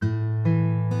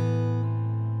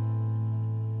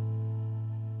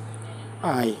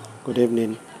Hi, good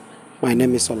evening. My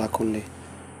name is Olakunle.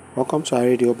 Welcome to our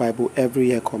Radio Bible Every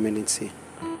Year community.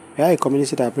 We are a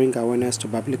community that brings awareness to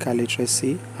biblical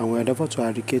literacy and we endeavor to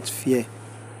eradicate fear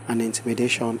and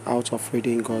intimidation out of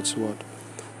reading God's Word.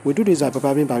 We do this by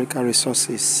providing biblical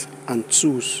resources and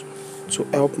tools to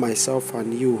help myself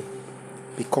and you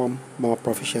become more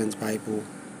proficient Bible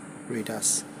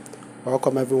readers.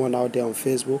 Welcome everyone out there on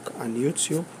Facebook and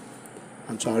YouTube,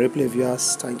 and to our replay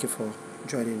viewers, thank you for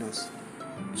joining us.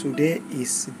 Today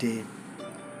is day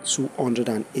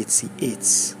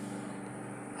 288,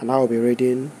 and I will be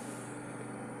reading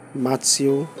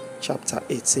Matthew chapter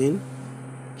 18,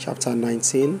 chapter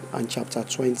 19, and chapter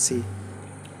 20,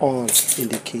 all in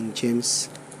the King James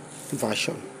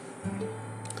Version.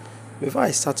 Before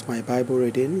I start my Bible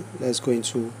reading, let's go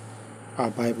into our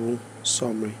Bible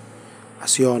summary.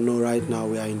 As you all know, right now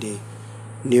we are in the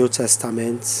New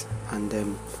Testament, and the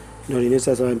New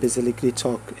Testament basically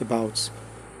talk about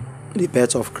the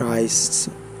birth of Christ,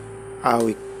 how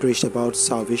we preached about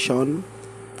salvation,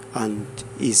 and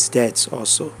his death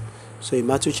also. So in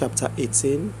Matthew chapter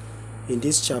 18, in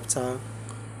this chapter,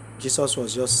 Jesus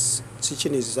was just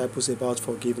teaching his disciples about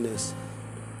forgiveness.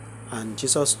 And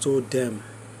Jesus told them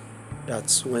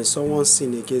that when someone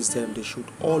sinned against them, they should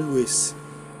always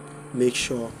make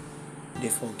sure they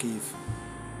forgive.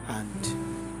 And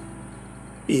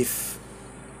if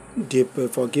they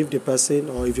forgive the person,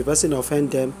 or if the person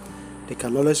offend them, they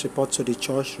can always report to the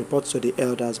church, report to the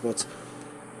elders, but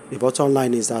the bottom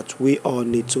line is that we all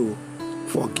need to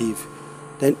forgive.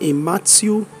 Then in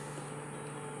Matthew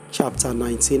chapter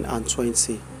 19 and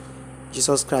 20,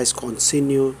 Jesus Christ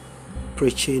continued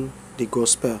preaching the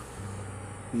gospel,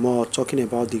 more talking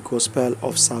about the gospel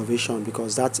of salvation,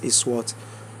 because that is what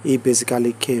he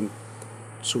basically came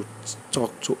to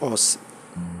talk to us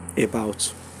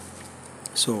about.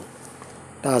 So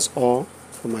that's all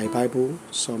for my Bible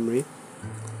summary.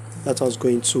 Let us go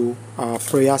into our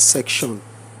prayer section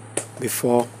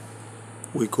before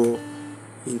we go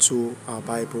into our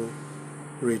Bible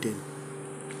reading.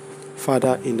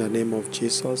 Father, in the name of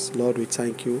Jesus, Lord, we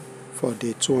thank you for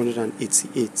day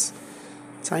 288.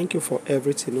 Thank you for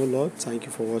everything, O Lord. Thank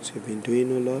you for what you've been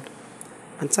doing, O Lord.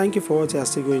 And thank you for what you are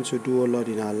still going to do, O Lord,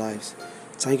 in our lives.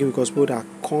 Thank you because people that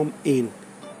come in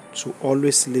to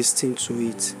always listen to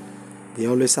it, they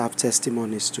always have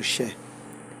testimonies to share.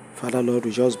 Father, Lord,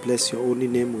 we just bless your holy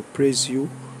name. We praise you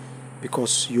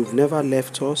because you've never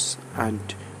left us and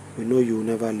we know you will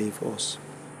never leave us.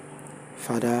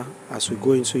 Father, as we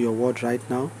go into your word right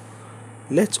now,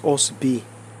 let us be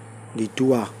the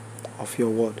doer of your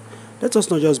word. Let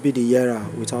us not just be the hearer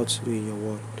without doing your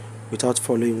word, without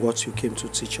following what you came to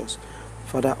teach us.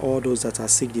 Father, all those that are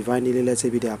sick divinely, let it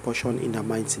be their portion in the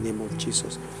mighty name of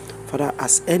Jesus. Father,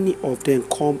 as any of them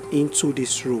come into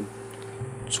this room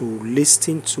to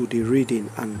listen to the reading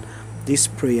and this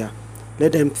prayer,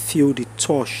 let them feel the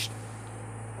touch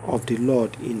of the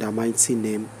Lord in the mighty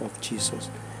name of Jesus.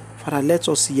 Father, let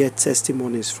us hear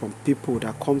testimonies from people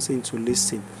that comes in to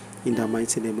listen in the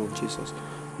mighty name of Jesus.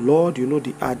 Lord, you know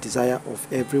the heart desire of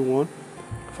everyone.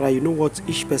 Father, you know what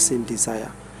each person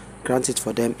desire. Grant it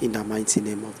for them in the mighty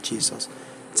name of Jesus.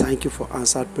 Thank you for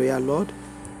answered prayer, Lord.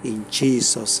 In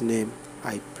Jesus' name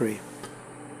I pray.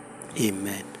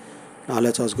 Amen. Now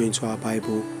let us go into our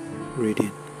Bible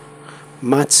reading.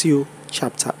 Matthew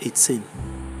chapter 18.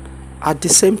 At the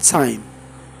same time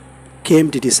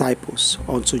came the disciples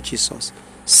unto Jesus,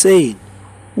 saying,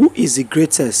 Who is the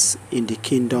greatest in the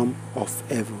kingdom of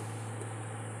heaven?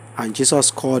 And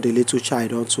Jesus called a little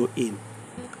child unto him,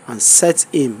 and set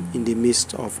him in the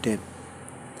midst of them,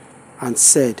 and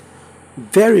said,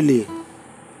 Verily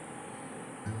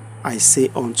I say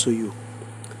unto you,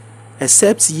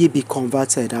 except ye be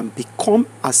converted and become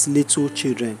as little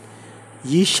children,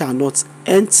 ye shall not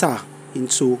enter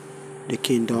into the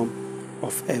kingdom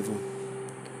of heaven.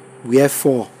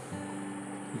 Wherefore,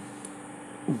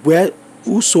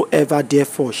 whosoever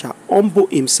therefore shall humble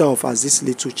himself as this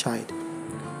little child,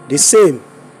 the same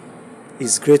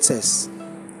is greatest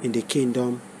in the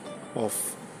kingdom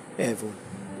of heaven.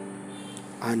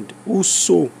 And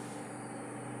whoso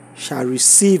shall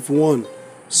receive one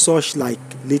such like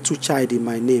little child in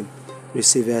my name,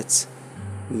 receiveth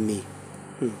me.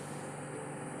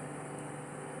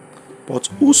 But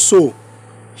whoso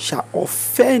shall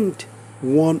offend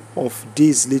one of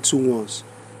these little ones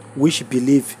which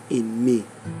believe in me,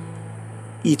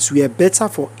 it were better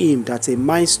for him that a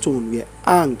millstone were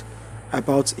hanged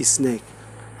about his neck,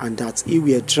 and that he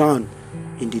were drowned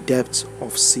in the depth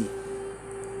of sea.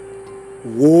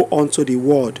 Woe unto the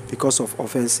world because of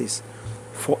offenses,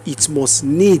 for it must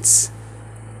needs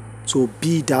to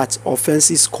be that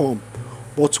offenses come,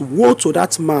 But woe to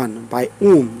that man by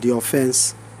whom the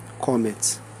offense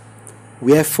cometh.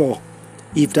 Wherefore,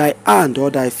 if thy hand or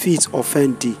thy feet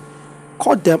offend thee,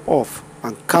 cut them off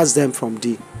and cast them from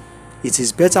thee. It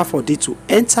is better for thee to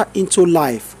enter into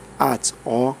life hurt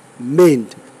or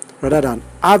maimed, rather than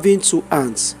having 2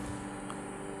 hands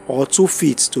or 2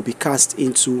 feet to be cast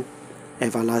into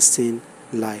everlasting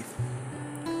life.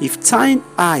 If thine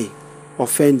eye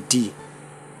offend thee,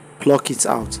 pluck it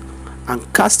out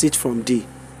and cast it from thee.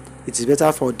 It is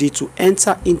better for thee to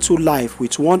enter into life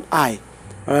with 1 eye,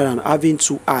 rather than having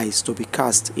 2 eyes to be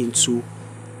cast into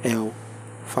hell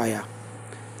fire.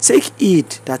 Take heed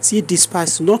that ye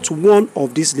despise not one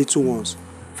of these little ones,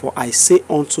 for I say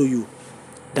unto you,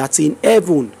 that in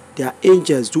heaven their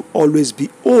angels do always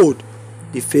behold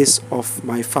the face of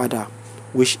my Father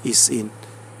which is in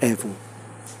heaven.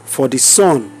 For the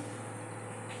Son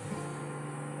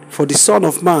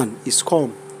of Man is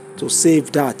come to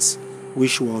save that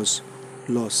which was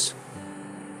lost.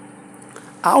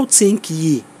 How think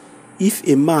ye, if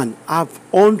a man have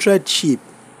 100 sheep,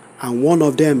 and one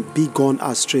of them be gone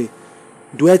astray,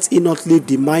 doeth he not leave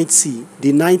the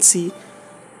 99,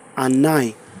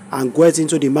 and goeth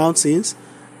into the mountains,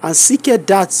 and seeketh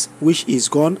that which is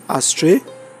gone astray?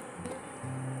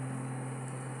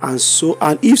 And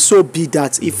if so be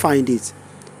that he find it,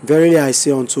 verily I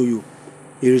say unto you,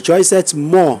 he rejoiceth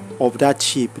more of that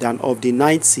sheep than of the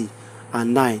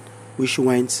 99 which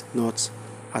went not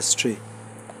astray.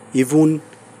 Even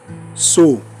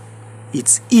so,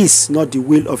 it is not the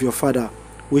will of your Father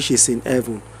which is in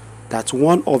heaven, that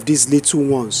one of these little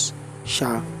ones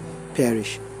shall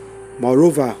perish.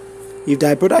 Moreover, if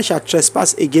thy brother shall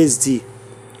trespass against thee,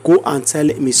 go and tell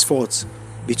him his fault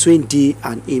between thee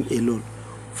and him alone.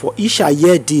 For he shall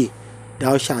hear thee,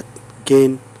 thou hast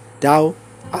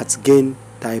gained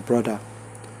thy brother.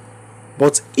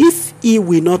 But if he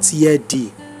will not hear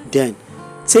thee, then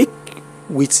take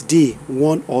with thee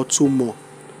 1 or 2 more,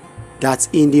 that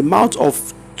in the mouth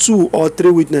of 2 or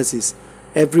 3 witnesses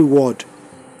every word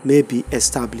may be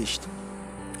established.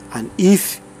 And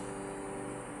if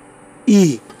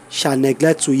he shall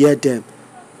neglect to hear them,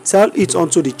 tell it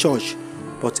unto the church.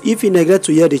 But if he neglect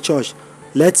to hear the church,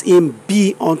 let him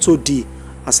be unto thee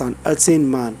as an earthly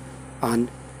man and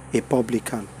a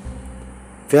publican.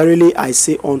 Verily I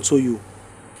say unto you,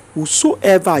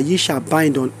 whatsoever ye shall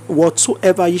bind on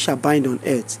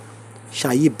earth,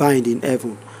 shall ye bind in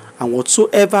heaven, and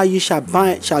whatsoever ye shall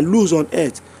loose on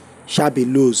earth, shall be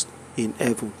loosed in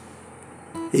heaven.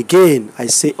 Again I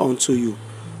say unto you,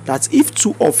 that if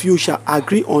 2 of you shall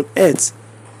agree on earth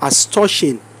as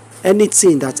touching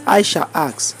anything that I shall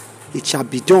ask, it shall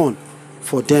be done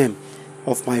for them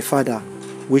of my Father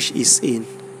which is in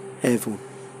heaven.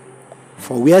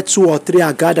 For where 2 or 3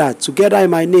 are gathered together in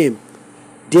my name,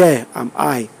 there am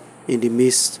I in the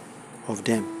midst of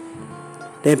them.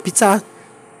 Then Peter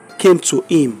came to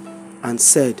him and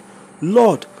said,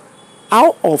 Lord,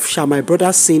 how oft shall my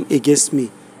brother sin against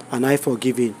me, and I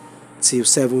forgive him? Till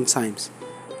 7 times.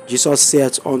 Jesus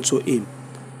said unto him,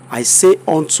 I say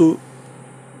not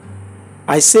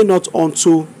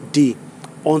unto thee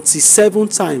until 7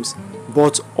 times,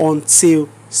 but until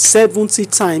 70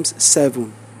 times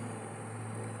 7.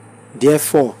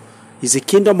 Therefore is the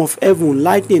kingdom of heaven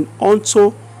likened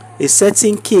unto a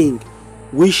certain king,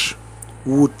 which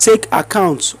would take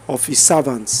account of his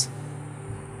servants.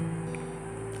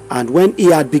 And when he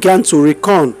had begun to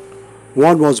reckon,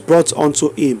 one was brought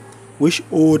unto him, which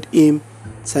owed him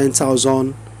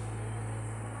 10,000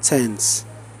 talents.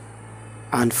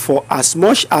 And for as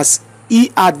much as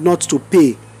he had not to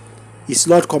pay, his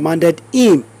Lord commanded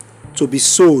him to be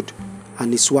sold,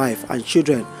 and his wife and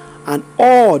children, and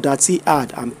all that he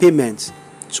had, and payment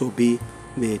to be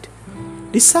made.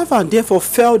 The servant therefore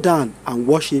fell down and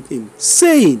worshipped him,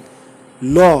 saying,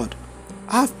 Lord,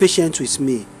 have patience with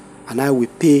me, and I will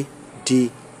pay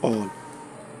thee all.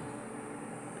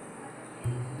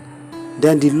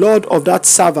 Then the Lord of that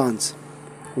servant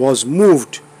was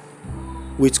moved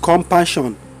with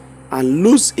compassion, and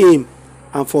loosed him,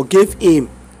 and forgave him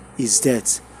his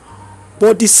debt.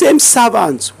 But the same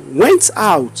servant went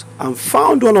out and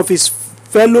found one of his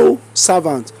fellow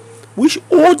servants, which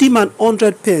owed him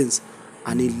 100 pence,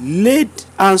 and he laid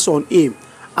hands on him,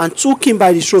 and took him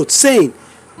by the throat, saying,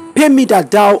 Pay me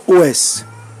that thou owest.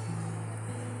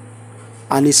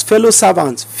 And his fellow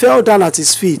servant fell down at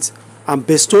his feet, and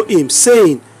bestowed him,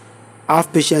 saying,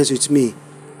 Have patience with me,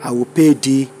 I will pay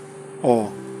thee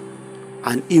all.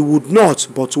 And he would not,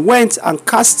 but went and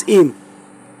cast him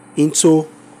into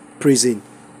prison,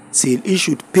 till he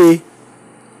should pay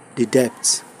the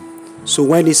debt. So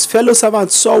when his fellow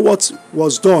servants saw what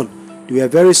was done, they were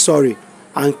very sorry,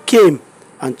 and came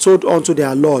and told unto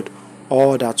their Lord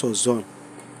all that was done.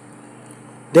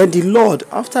 Then the Lord,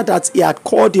 after that he had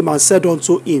called him and said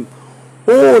unto him,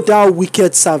 O thou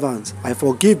wicked servant, I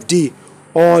forgive thee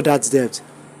all that debt,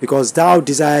 because thou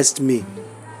desirest me.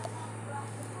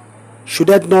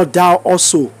 Shouldest not thou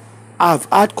also have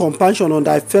had compassion on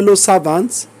thy fellow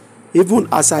servants, even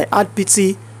as I had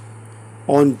pity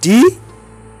on thee?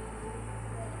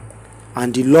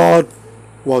 And the Lord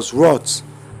was wroth,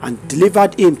 and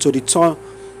delivered him to the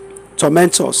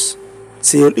tormentors,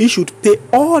 till he should pay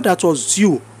all that was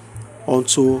due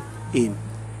unto him.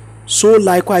 So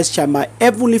likewise shall my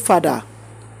heavenly Father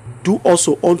do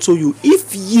also unto you,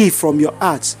 if ye from your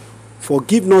hearts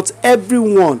forgive not every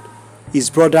one his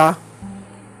brother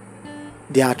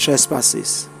their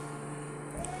trespasses.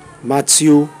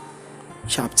 Matthew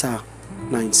chapter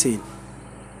 19.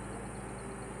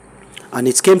 And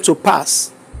it came to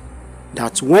pass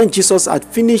that when Jesus had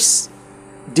finished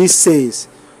these sayings,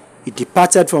 he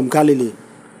departed from Galilee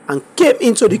and came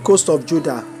into the coast of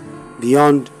Judah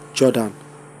beyond Jordan,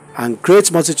 and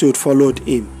great multitude followed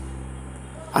him,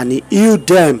 and he healed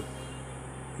them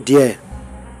there.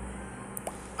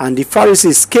 And the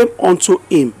Pharisees came unto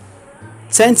him,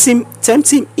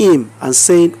 tempting him, and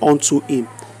saying unto him,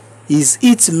 Is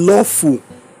it lawful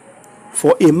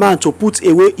for a man to put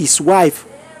away his wife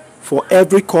for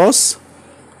every cause?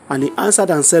 And he answered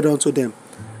and said unto them,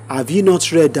 Have ye not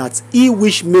read that he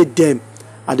which made them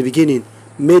at the beginning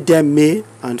made them male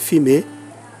and female?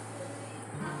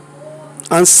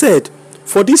 And said,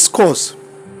 For this cause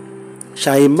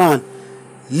shall a man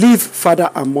leave father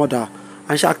and mother,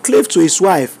 and shall cleave to his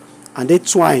wife, and they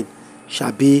twine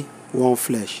shall be one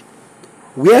flesh.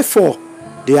 Wherefore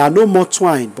they are no more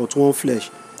twine, but one flesh.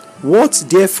 What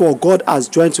therefore God has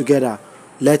joined together,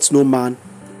 let no man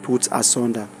put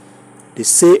asunder. They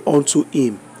say unto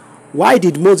him, Why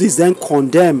did Moses then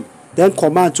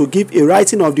command to give a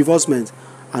writing of divorcement,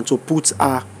 and to put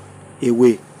her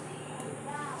away?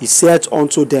 He said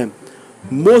unto them,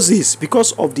 Moses,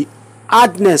 because of the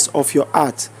hardness of your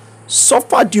heart,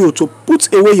 suffered you to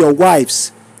put away your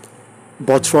wives,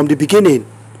 but from the beginning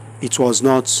it was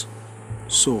not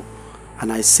so.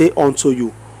 And I say unto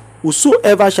you,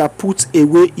 whosoever shall put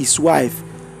away his wife,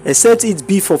 except it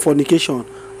be for fornication,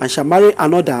 and shall marry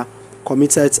another,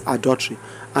 committeth adultery.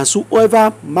 And so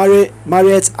whoever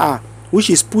marrieth her which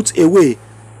is put away,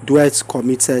 doeth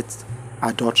committeth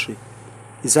adultery.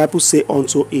 His disciples say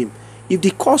unto him, If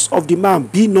the cause of the man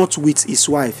be not with his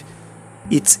wife,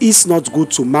 it is not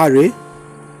good to marry.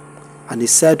 And he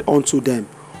said unto them,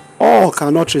 All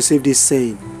cannot receive this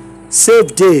saying,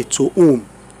 save they to whom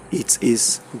it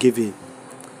is given.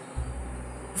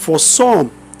 For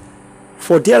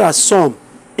there are some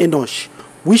Enosh,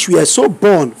 which were so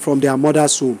born from their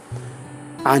mother's womb,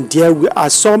 and there are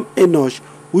some Enosh,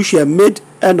 which were made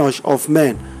Enosh of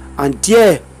men, and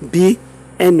there be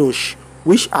Enosh,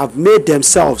 which have made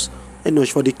themselves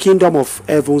Enosh for the kingdom of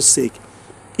heaven's sake.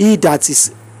 He that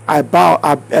is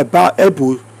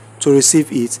able to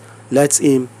receive it, let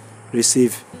him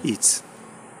receive it.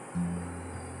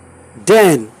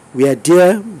 Then were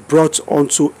there brought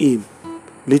unto him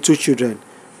little children,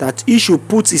 that he should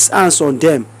put his hands on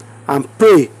them and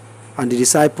pray, and the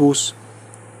disciples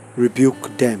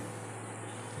rebuked them.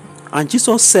 And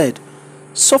Jesus said,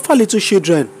 Suffer little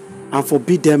children, and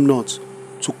forbid them not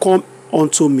to come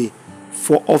unto me,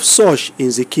 for of such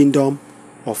is the kingdom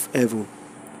of heaven.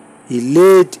 He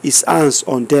laid his hands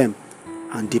on them,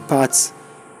 and departed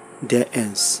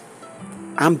thence.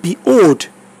 And behold,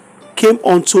 came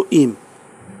unto him,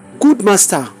 Good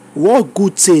master, what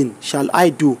good thing shall I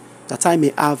do, that I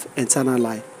may have eternal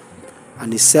life?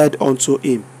 And he said unto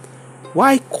him,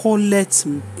 Why callest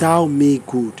thou me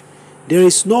good? There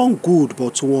is none good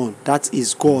but one, that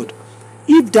is God.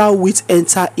 If thou wilt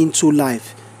enter into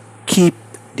life, keep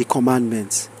the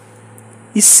commandments.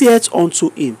 He said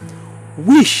unto him,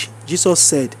 Which? Jesus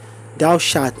said, Thou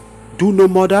shalt do no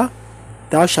murder,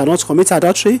 thou shalt not commit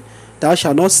adultery, thou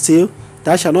shalt not steal,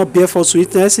 thou shalt not bear false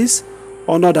witnesses,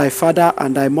 honor thy father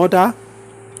and thy mother,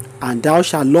 and thou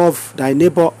shalt love thy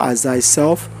neighbor as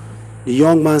thyself. The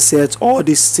young man said all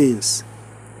these things.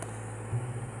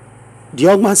 The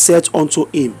young man said unto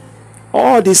him,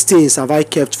 All these things have I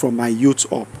kept from my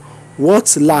youth up.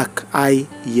 What lack I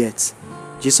yet?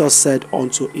 Jesus said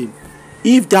unto him,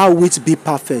 If thou wilt be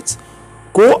perfect,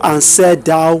 go and sell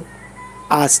thou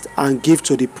hast, and give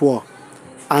to the poor,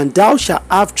 and thou shalt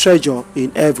have treasure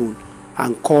in heaven,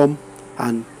 and come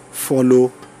and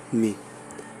follow me.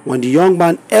 When the young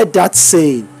man heard that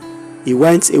saying, he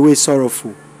went away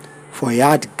sorrowful, for he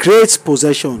had great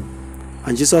possession.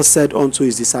 And Jesus said unto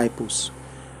his disciples,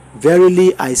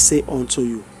 Verily I say unto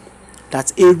you,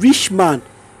 that a rich man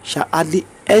shall hardly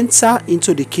enter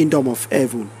into the kingdom of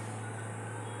heaven.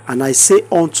 And I say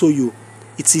unto you,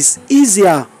 it is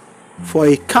easier for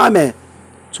a camel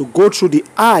to go through the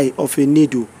eye of a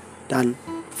needle than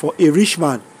for a rich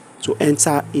man to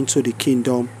enter into the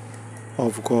kingdom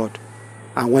of God.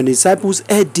 And when the disciples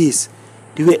heard this,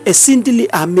 they were exceedingly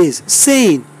amazed,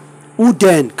 saying, who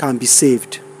then can be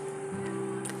saved?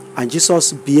 And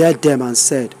Jesus beheld them and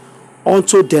said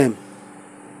unto them,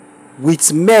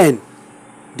 with men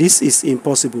this is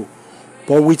impossible,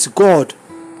 but with God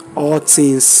all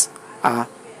things are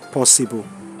possible.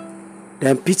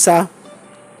 Then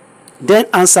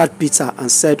answered Peter and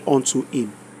said unto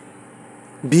him,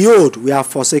 behold, we have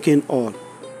forsaken all,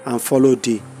 and followed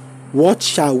thee. What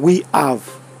shall we have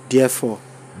therefore?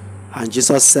 And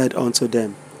Jesus said unto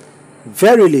them,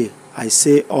 verily I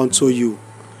say unto you,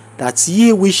 that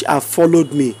ye which have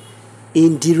followed me,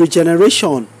 in the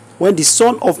regeneration, when the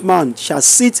Son of Man shall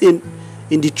sit in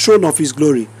the throne of his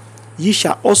glory, ye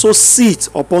shall also sit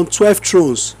upon 12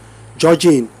 thrones,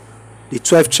 judging the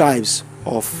 12 tribes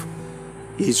of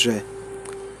Israel.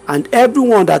 And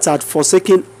everyone that had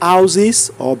forsaken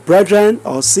houses, or brethren,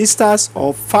 or sisters,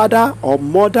 or father, or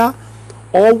mother,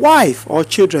 or wife, or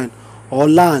children, or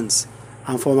lands,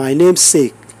 and for my name's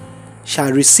sake,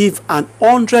 shall receive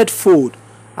 100-fold,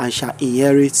 and shall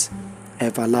inherit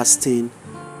everlasting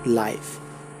life.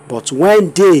 But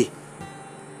when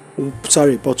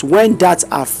that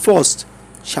are first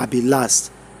shall be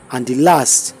last, and the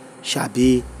last shall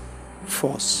be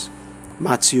first.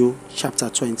 Matthew chapter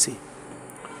 20.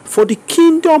 For the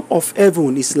kingdom of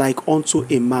heaven is like unto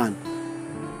a man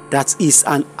that is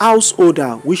an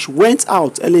householder, which went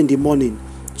out early in the morning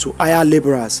to hire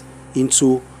laborers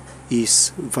into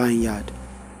his vineyard.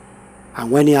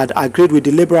 And when he had agreed with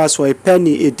the laborers for a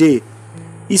penny a day,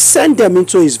 he sent them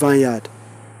into his vineyard.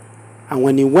 And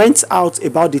when he went out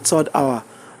about the 3rd hour,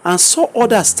 and saw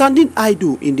others standing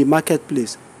idle in the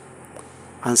marketplace,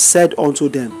 and said unto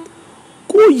them,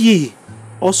 go ye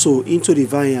also into the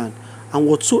vineyard, and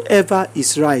whatsoever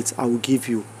is right I will give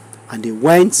you. And they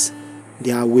went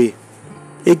their way.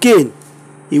 Again,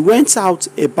 he went out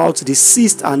about the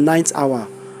 6th and 9th hour,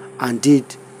 and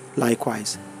did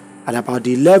likewise. And about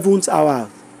the 11th hour,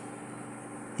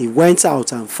 he went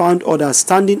out and found others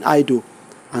standing idle,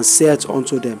 and said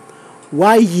unto them,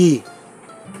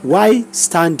 why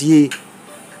stand ye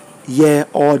here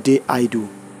all day idle?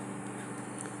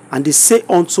 And they say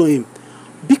unto him,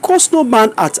 because no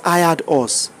man hath hired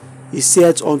us. He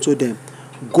said unto them,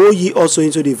 go ye also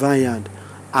into the vineyard,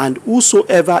 and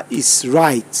whosoever is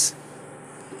right,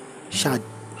 shall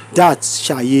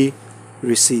ye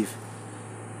receive.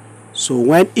 So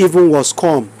when even was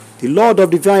come, the Lord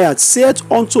of the vineyard said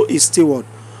unto his steward,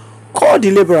 call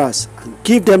the laborers, and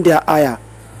give them their hire,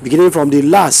 beginning from the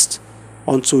last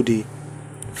unto the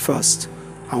first.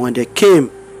 And when they came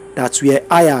that were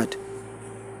hired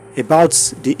about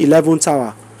the 11th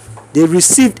hour, they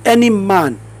received any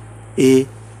man a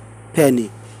penny.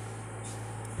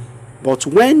 But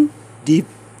when the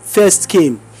first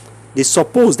came, they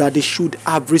supposed that they should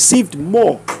have received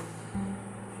more.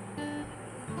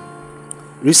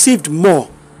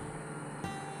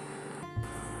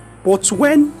 But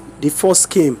when the first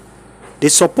came, they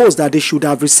supposed that they should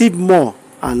have received more,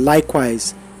 and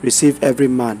likewise received every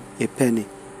man a penny.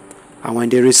 And when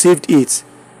they received it,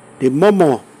 they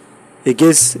murmured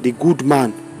against the good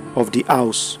man of the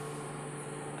house,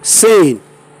 saying,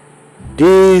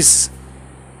 these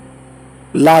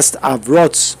last have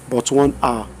wrought but 1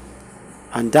 hour,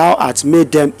 and thou hast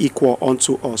made them equal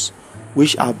unto us,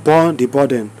 which have borne the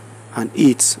burden and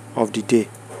eat of the day.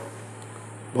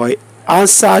 But he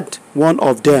answered one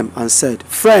of them and said,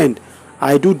 friend,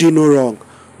 I do thee no wrong.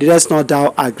 Didst not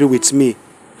thou agree with me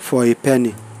for a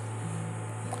penny?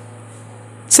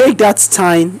 Take that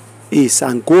thine is,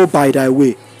 and go by thy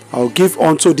way. I will give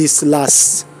unto this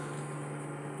last,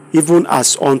 even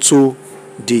as unto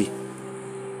thee.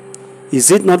 Is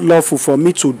it not lawful for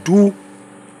me to do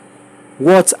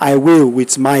what I will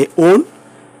with my own?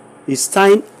 Is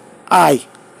thine eye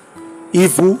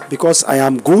evil because I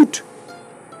am good?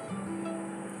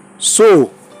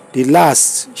 So the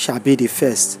last shall be the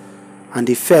first, and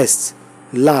the first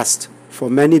last. For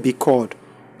many be called,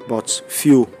 but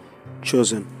few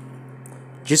chosen.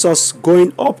 Jesus,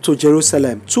 going up to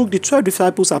Jerusalem, took the 12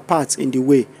 disciples apart in the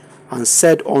way, and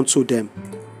said unto them,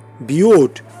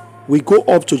 behold, we go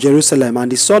up to Jerusalem,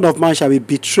 and the Son of Man shall be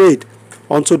betrayed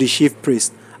unto the chief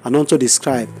priests and unto the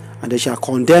scribe, and they shall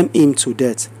condemn him to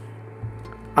death,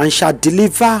 and shall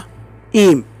deliver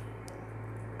him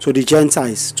to the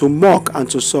Gentiles, to mock and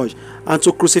to scourge, and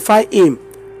to crucify him,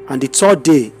 and the 3rd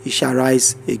day he shall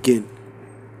rise again.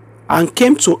 And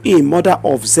came to him mother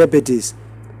of Zebedee's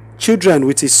children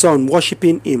with his son,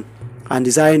 worshipping him, and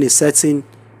desiring a certain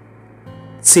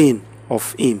thing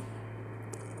of him.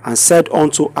 And said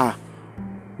unto her,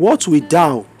 What wilt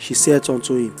thou? She said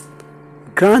unto him,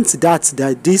 Grant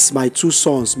that these my two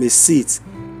sons may sit,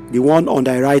 the one on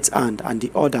thy right hand, and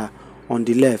the other on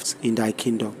the left, in thy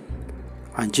kingdom.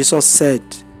 And Jesus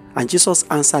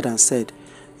answered and said,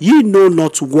 Ye know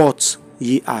not what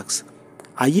ye ask.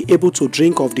 Are ye able to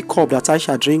drink of the cup that I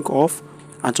shall drink of,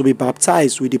 and to be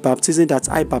baptized with the baptism that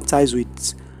I baptize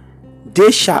with? They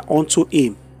shall unto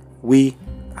him, We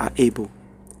are able.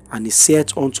 And he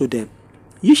said unto them,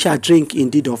 Ye shall drink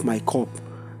indeed of my cup,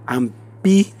 and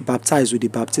be baptized with the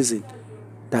baptism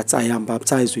that I am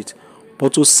baptized with.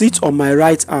 But to sit on my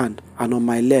right hand and on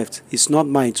my left is not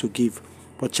mine to give,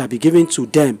 but shall be given to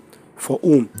them for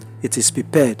whom it is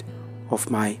prepared of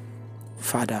my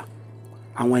Father.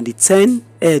 And when the 10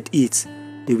 heard it,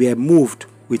 they were moved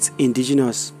with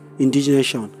indignation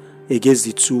against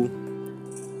the two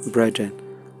brethren.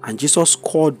 And Jesus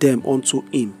called them unto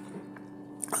him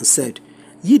and said,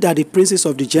 Ye that the princes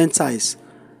of the Gentiles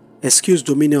excuse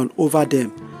dominion over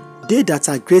them, they that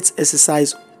are great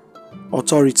exercise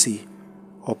authority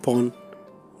upon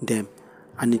them.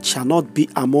 And it shall not be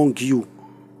among you,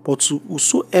 but to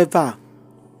whosoever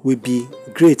will be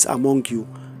great among you,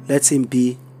 let him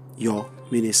be your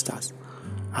ministers.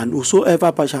 And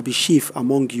whosoever shall be chief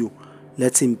among you,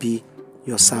 let him be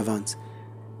your servant.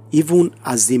 Even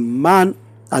as the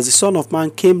Son of Man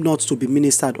came not to be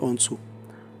ministered unto,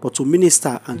 but to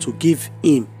minister and to give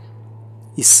him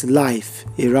his life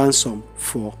a ransom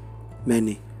for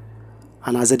many.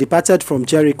 And as they departed from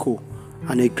Jericho,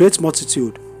 and a great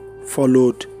multitude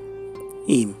followed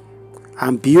him.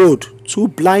 And behold, two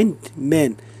blind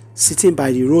men sitting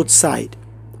by the roadside.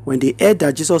 When they heard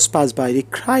that Jesus passed by, they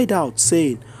cried out,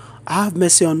 saying, Have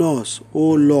mercy on us,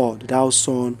 O Lord, thou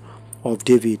Son of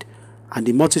David. And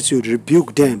the multitude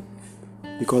rebuked them,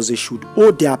 because they should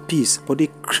hold their peace. But they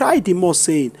cried the more,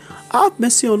 saying, Have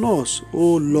mercy on us,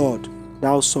 O Lord,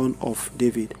 thou Son of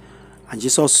David. And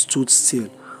Jesus stood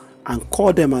still, and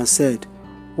called them, and said,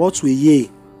 What will ye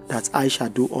that I shall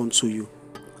do unto you?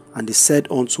 And they said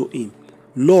unto him,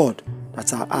 Lord,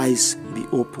 that our eyes be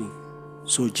open.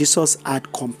 So Jesus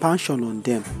had compassion on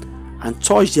them, and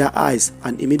touched their eyes,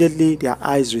 and immediately their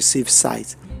eyes received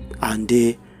sight, and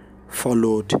they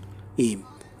followed him.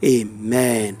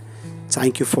 Amen.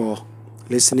 Thank you for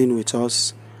listening with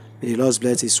us. May the Lord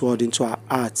bless his word into our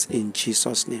hearts in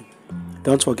Jesus' name.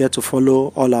 Don't forget to follow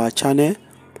all our channel,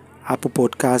 Apple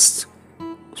Podcasts,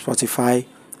 Spotify,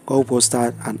 Google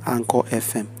Poster, and Anchor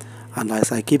FM. And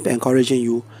as I keep encouraging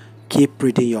you, keep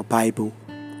reading your Bible,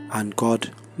 and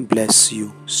God bless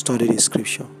you. Study the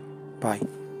scripture.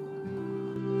 Bye.